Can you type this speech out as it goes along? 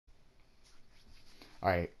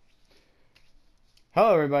Alright.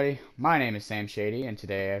 Hello everybody, my name is Sam Shady, and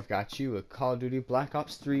today I've got you a Call of Duty Black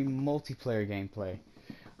Ops 3 multiplayer gameplay.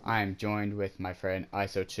 I am joined with my friend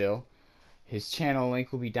IsoChill. His channel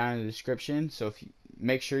link will be down in the description, so if you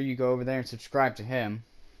make sure you go over there and subscribe to him.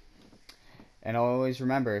 And always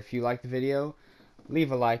remember, if you like the video,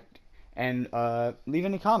 leave a like and leave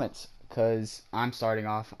any comments, because I'm starting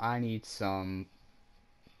off. I need some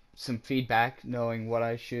feedback, knowing what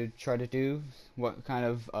I should try to do, what kind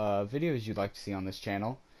of videos you'd like to see on this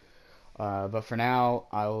channel. But for now,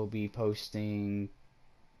 I will be posting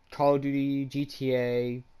Call of Duty,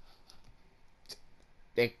 GTA,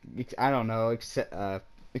 I don't know,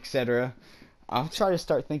 etc. I'll try to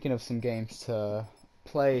start thinking of some games to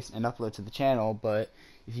play and upload to the channel, but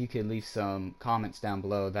if you could leave some comments down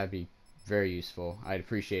below, that'd be very useful. I'd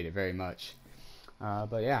appreciate it very much.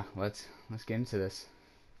 But yeah, let's get into this.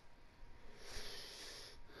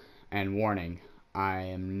 And warning, I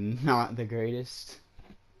am not the greatest,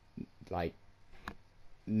 like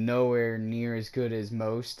nowhere near as good as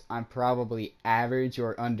most. I'm probably average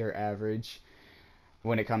or under average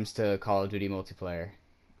when it comes to Call of Duty multiplayer.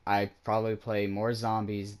 I probably play more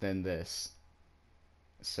zombies than this.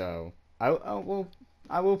 So I will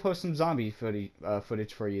post some zombie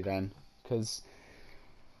footage for you then, because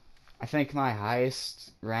I think my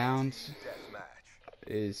highest round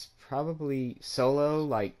is probably solo,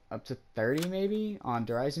 like up to 30 maybe on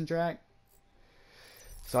Horizon Track.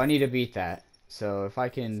 So I need to beat that. So if I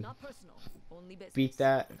can beat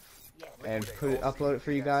that and upload it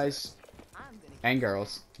for you guys and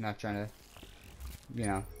girls, not trying to, you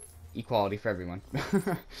know, equality for everyone.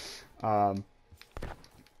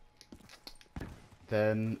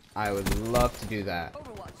 Then I would love to do that.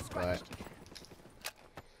 But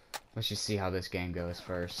let's just see how this game goes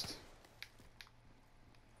first.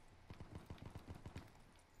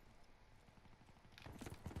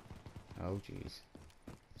 Oh jeez.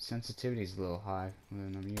 Sensitivity's a little higher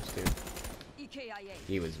than I'm used to.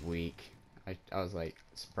 He was weak. I was like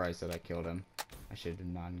surprised that I killed him. I should have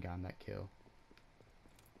not gotten that kill.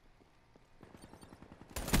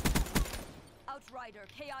 Outrider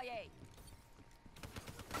KIA.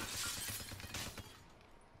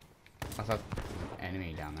 I thought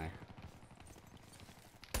enemy down there.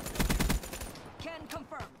 Can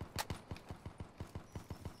confirm.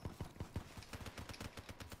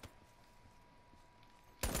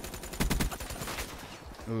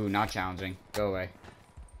 Ooh, not challenging. Go away.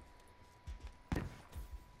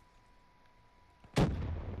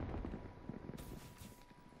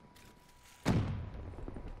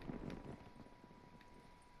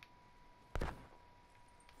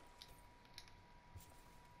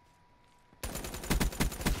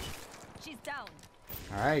 She's down.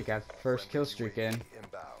 Alright, got the first kill streak in.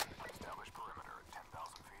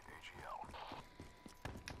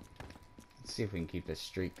 Let's see if we can keep this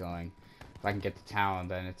streak going. If I can get the talent,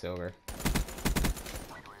 then it's over.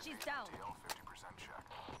 She's down.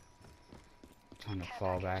 Time to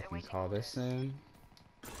fall back and call this in.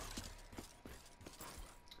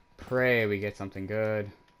 Pray we get something good.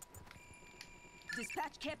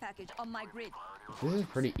 Dispatch care package on my grid. This is a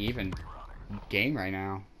pretty even game right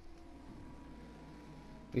now.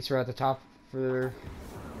 At least we're at the top of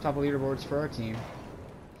leaderboards for our team.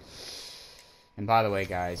 And by the way,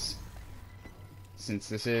 guys, since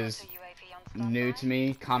this is new to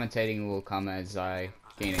me, commentating will come as I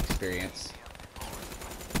gain experience.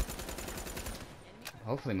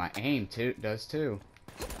 Hopefully my aim does too.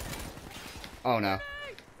 Oh no.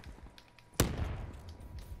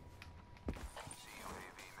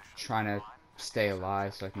 Trying to stay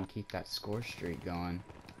alive so I can keep that score streak going.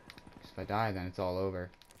 If I die, then it's all over.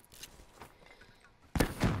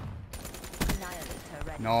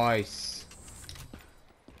 Nice.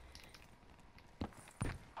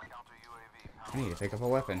 I need to pick up a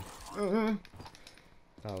weapon. Thought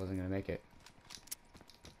I wasn't gonna make it.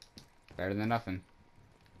 Better than nothing.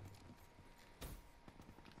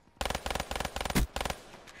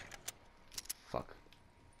 Fuck.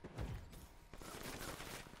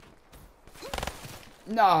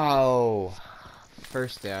 No!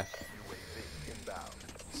 First death.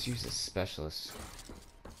 Let's use a specialist.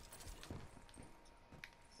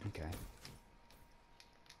 Okay.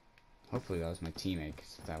 Hopefully that was my teammate,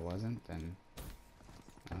 'cause if that wasn't, then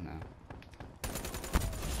I don't know.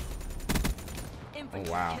 Oh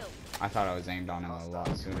wow. I thought I was aimed on him a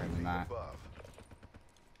lot sooner than that.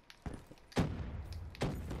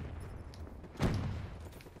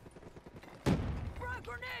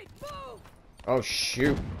 Oh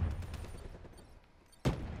shoot.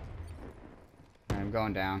 I'm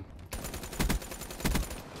going down.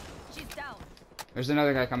 She's down. There's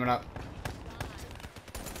another guy coming up.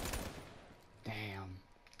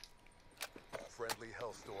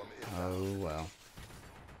 Oh well.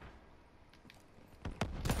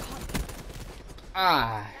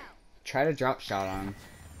 Ah! Try to drop shot on him.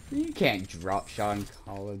 You can't drop shot in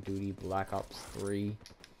Call of Duty Black Ops 3.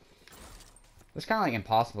 It's kind of like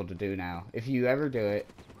impossible to do now. If you ever do it,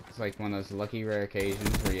 it's like one of those lucky rare occasions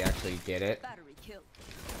where you actually get it. Battery killed.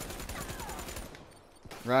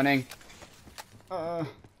 Running.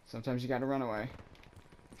 Sometimes you gotta run away.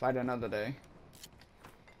 Fight another day.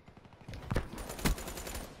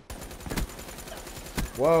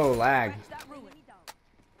 Whoa, lag. That ruin.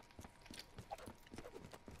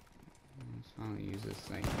 I'll use this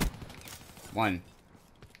thing. One.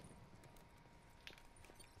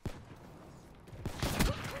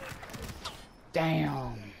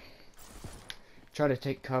 Damn. Try to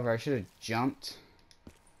take cover. I should have jumped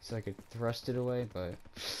so I could thrust it away, but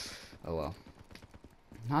oh well.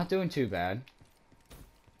 Not doing too bad.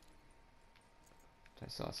 I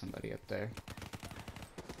saw somebody up there.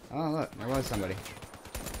 Oh look, there was somebody.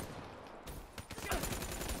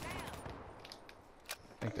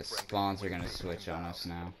 I think the spawns are gonna switch on us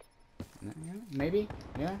now. Yeah, maybe?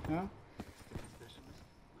 Yeah, no?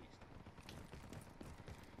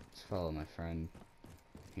 Let's follow my friend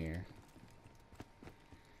here.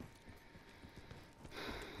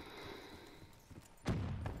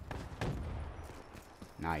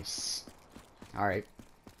 Nice. Alright.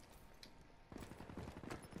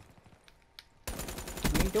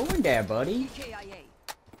 What are you doing there, buddy? KIA.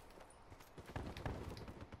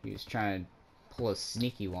 He was trying to pull a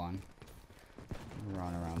sneaky one.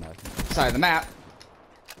 Run around that side of the map.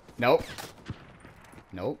 Nope.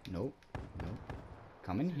 Nope, nope, nope.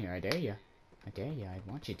 Come in here, I dare you. I dare you, I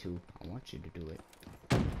want you to. I want you to do it.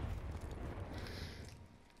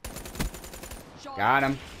 Got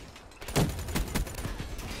him.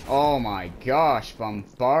 Oh my gosh,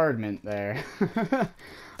 bombardment there.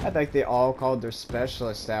 I think they all called their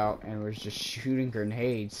specialist out and was just shooting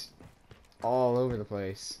grenades all over the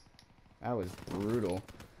place. That was brutal.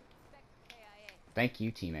 Thank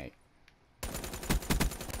you, teammate.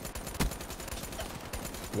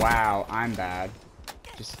 Wow, I'm bad.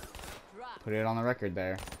 Just put it on the record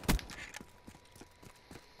there.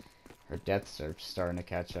 Our deaths are starting to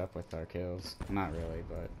catch up with our kills. Not really,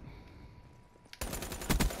 but...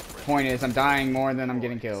 Point is, I'm dying more than I'm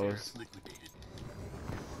getting kills.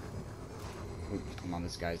 Ooh, I'm on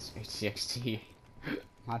this guy's HCXT.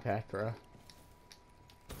 My bad, bro.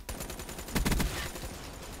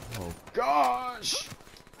 Oh gosh!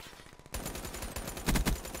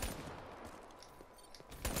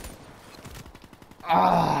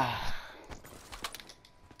 Ah!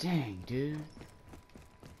 Dang, dude.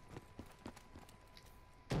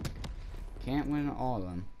 Can't win all of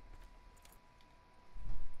them.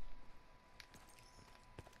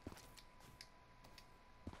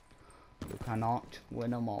 You cannot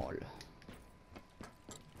win them all.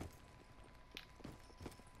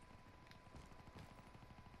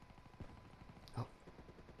 Oh.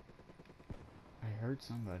 I heard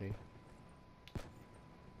somebody.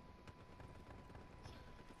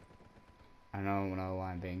 I don't know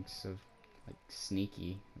why I'm being so, like,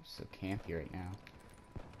 sneaky. I'm so campy right now.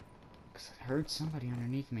 Because I heard somebody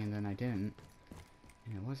underneath me and then I didn't.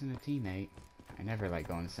 And it wasn't a teammate. I never like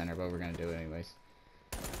going to center, but we're going to do it anyways.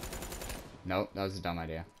 Nope, that was a dumb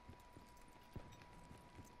idea.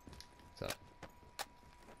 What's up?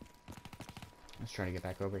 Let's try to get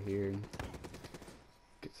back over here and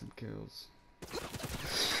get some kills.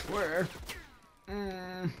 Where?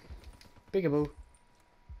 Peekaboo.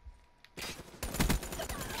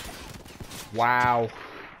 Wow.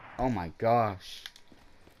 Oh my gosh.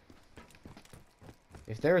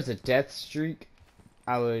 If there was a death streak,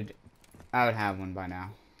 I would have one by now.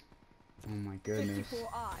 Oh my goodness.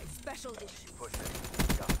 54I special issue. Push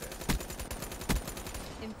it. Got this.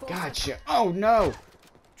 Gotcha. Oh no.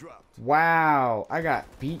 Wow. I got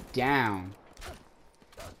beat down.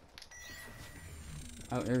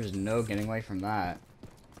 Oh, there's no getting away from that.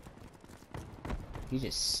 He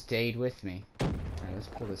just stayed with me. Alright, let's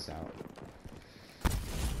pull this out.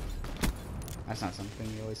 That's not something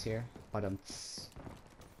you always hear. But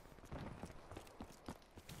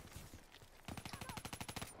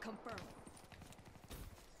Confirm.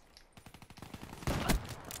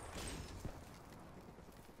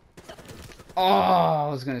 oh, I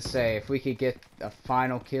was gonna say if we could get a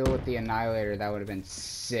final kill with the Annihilator, that would have been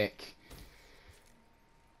sick.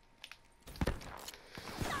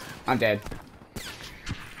 I'm dead.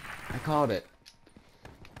 I called it.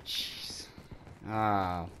 Jeez.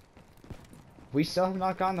 Oh. We still have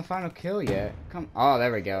not gotten the final kill yet. Come. Oh,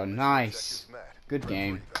 there we go. Nice. Good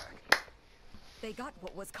game. They got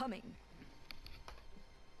what was coming.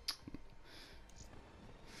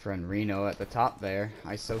 Friend Reno at the top there.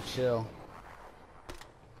 ISO chill.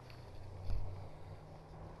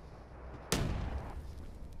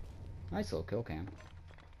 Nice little kill cam.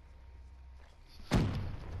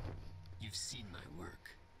 You've seen my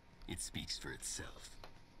work. It speaks for itself.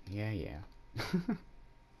 Yeah.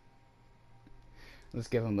 Let's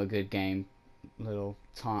give him a good game. Little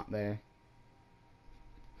taunt there.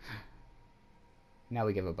 Now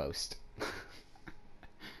we give a boast.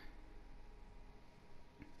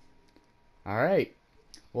 Alright.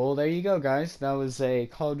 Well, there you go, guys. That was a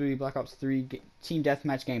Call of Duty Black Ops 3 Team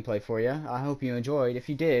Deathmatch gameplay for you. I hope you enjoyed. If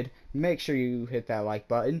you did, make sure you hit that like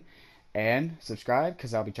button and subscribe,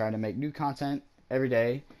 because I'll be trying to make new content every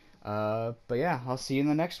day. But yeah, I'll see you in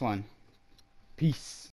the next one. Peace.